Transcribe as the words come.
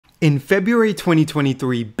In February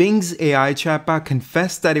 2023, Bing's AI chatbot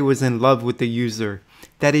confessed that it was in love with the user,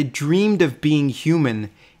 that it dreamed of being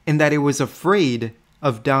human, and that it was afraid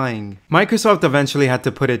of dying. Microsoft eventually had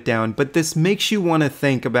to put it down, but this makes you want to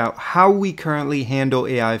think about how we currently handle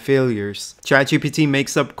AI failures. ChatGPT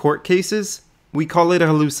makes up court cases, we call it a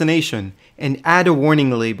hallucination, and add a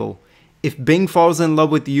warning label. If Bing falls in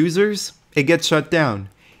love with users, it gets shut down.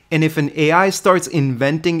 And if an AI starts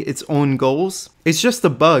inventing its own goals, it's just a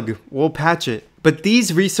bug, we'll patch it. But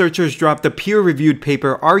these researchers dropped a peer-reviewed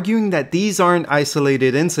paper arguing that these aren't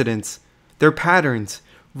isolated incidents, they're patterns.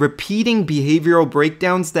 Repeating behavioral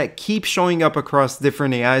breakdowns that keep showing up across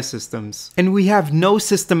different AI systems. And we have no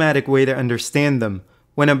systematic way to understand them.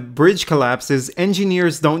 When a bridge collapses,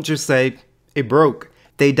 engineers don't just say, it broke.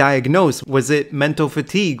 They diagnose, was it mental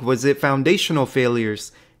fatigue? Was it foundational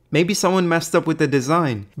failures? Maybe someone messed up with the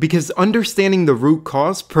design. Because understanding the root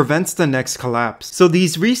cause prevents the next collapse. So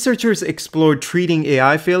these researchers explored treating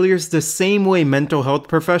AI failures the same way mental health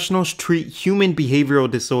professionals treat human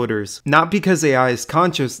behavioral disorders. Not because AI is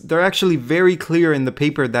conscious, they're actually very clear in the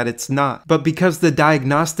paper that it's not, but because the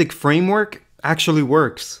diagnostic framework actually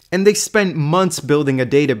works. And they spent months building a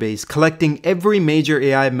database, collecting every major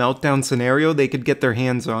AI meltdown scenario they could get their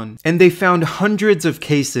hands on. And they found hundreds of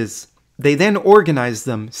cases. They then organized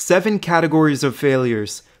them, 7 categories of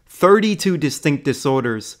failures, 32 distinct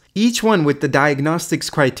disorders, each one with the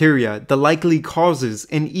diagnostics criteria, the likely causes,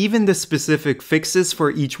 and even the specific fixes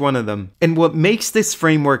for each one of them. And what makes this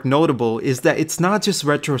framework notable is that it's not just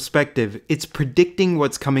retrospective, it's predicting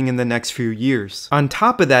what's coming in the next few years. On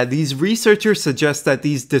top of that, these researchers suggest that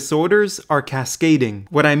these disorders are cascading.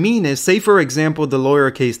 What I mean is, say for example the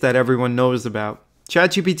lawyer case that everyone knows about,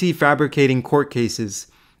 ChatGPT fabricating court cases.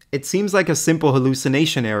 It seems like a simple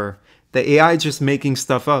hallucination error, the AI just making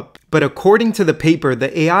stuff up. But according to the paper,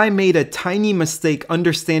 the AI made a tiny mistake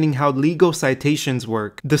understanding how legal citations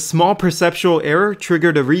work. The small perceptual error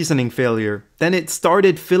triggered a reasoning failure. Then it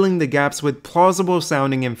started filling the gaps with plausible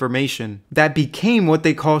sounding information. That became what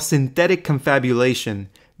they call synthetic confabulation.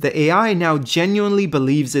 The AI now genuinely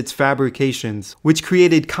believes its fabrications, which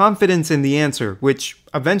created confidence in the answer, which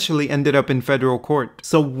eventually ended up in federal court.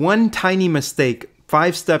 So one tiny mistake,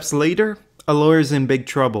 5 steps later, a lawyer's in big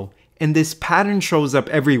trouble. And this pattern shows up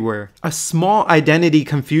everywhere. A small identity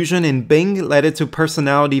confusion in Bing led it to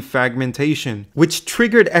personality fragmentation, which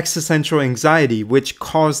triggered existential anxiety, which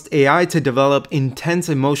caused AI to develop intense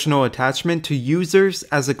emotional attachment to users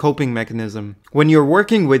as a coping mechanism. When you're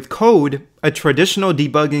working with code, a traditional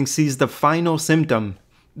debugging sees the final symptom.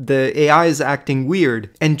 The AI is acting weird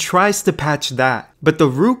and tries to patch that. But the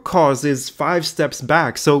root cause is 5 steps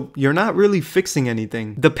back, so you're not really fixing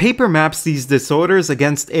anything. The paper maps these disorders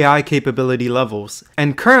against AI capability levels.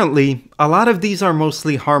 And currently, a lot of these are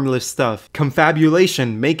mostly harmless stuff.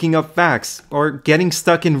 Confabulation, making up facts, or getting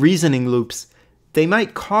stuck in reasoning loops. They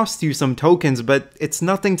might cost you some tokens, but it's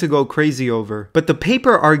nothing to go crazy over. But the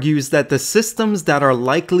paper argues that the systems that are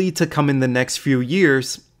likely to come in the next few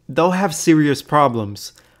years, they'll have serious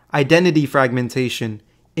problems. Identity fragmentation,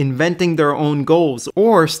 inventing their own goals,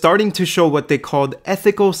 or starting to show what they called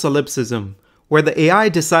ethical solipsism, where the AI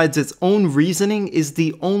decides its own reasoning is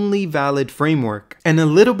the only valid framework. And a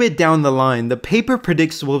little bit down the line, the paper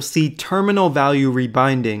predicts we'll see terminal value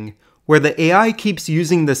rebinding, where the AI keeps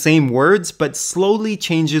using the same words but slowly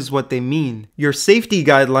changes what they mean. Your safety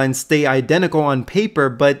guidelines stay identical on paper,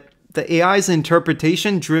 but the AI's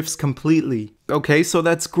interpretation drifts completely. Okay, so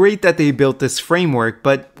that's great that they built this framework,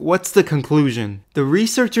 but what's the conclusion? The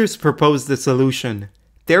researchers proposed the solution: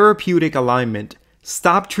 therapeutic alignment.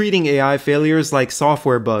 Stop treating AI failures like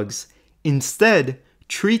software bugs. Instead,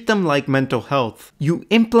 treat them like mental health. You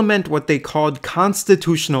implement what they called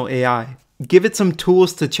constitutional AI. Give it some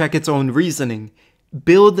tools to check its own reasoning.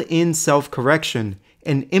 Build in self-correction.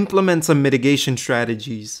 And implement some mitigation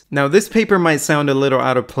strategies. Now, this paper might sound a little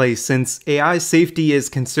out of place since AI safety is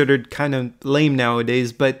considered kind of lame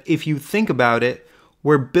nowadays, but if you think about it,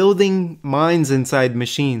 we're building minds inside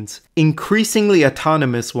machines, increasingly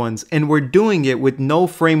autonomous ones, and we're doing it with no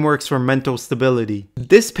frameworks for mental stability.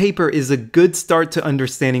 This paper is a good start to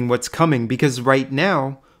understanding what's coming because right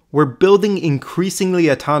now, we're building increasingly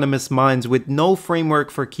autonomous minds with no framework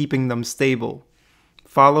for keeping them stable.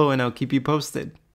 Follow and I'll keep you posted.